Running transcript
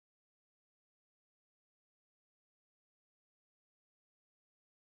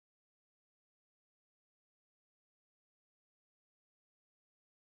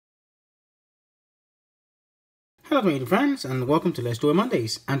Hello, my friends, and welcome to Let's Do It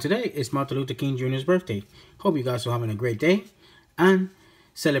Mondays. And today is Martin Luther King Jr.'s birthday. Hope you guys are having a great day and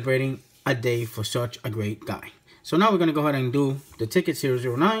celebrating a day for such a great guy. So now we're going to go ahead and do the ticket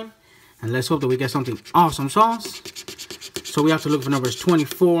 009. And let's hope that we get something awesome sauce. So we have to look for numbers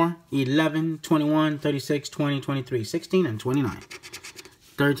 24, 11, 21, 36, 20, 23, 16, and 29.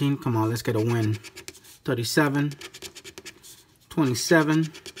 13, come on, let's get a win. 37,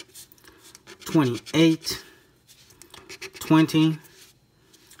 27, 28, 20,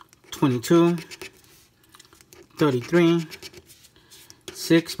 22, 33,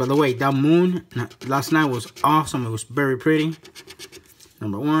 6. By the way, that moon last night was awesome. It was very pretty.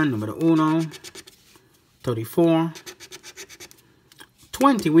 Number 1, number 1, 34,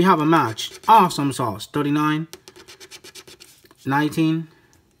 20. We have a match. Awesome sauce. 39, 19,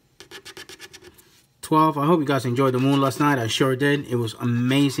 12. I hope you guys enjoyed the moon last night. I sure did. It was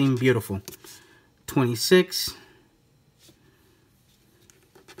amazing, beautiful. 26,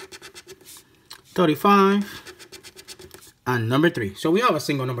 35, and number 3. So we have a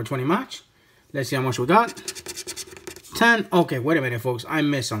single number 20 match. Let's see how much we got. 10. Okay, wait a minute, folks. I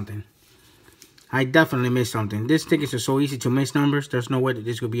missed something. I definitely missed something. These tickets are so easy to miss numbers. There's no way that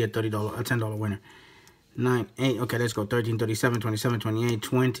this could be a $10 winner. 9, 8. Okay, let's go. 13, 37, 27, 28,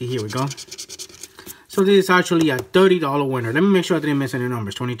 20. Here we go. So this is actually a $30 winner. Let me make sure I didn't miss any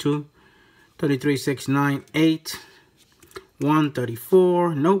numbers. 22, 33, 6, 9, 8, 1,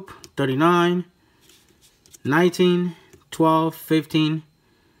 34. Nope. 39. 19, 12, 15,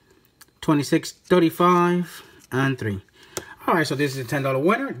 26, 35, and 3. Alright, so this is a $10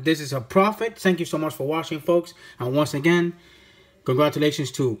 winner. This is a profit. Thank you so much for watching, folks. And once again,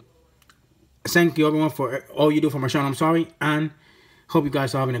 congratulations to... Thank you, everyone, for all you do for my channel. I'm sorry. And hope you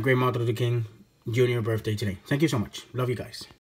guys are having a great Martin Luther King Jr. birthday today. Thank you so much. Love you guys.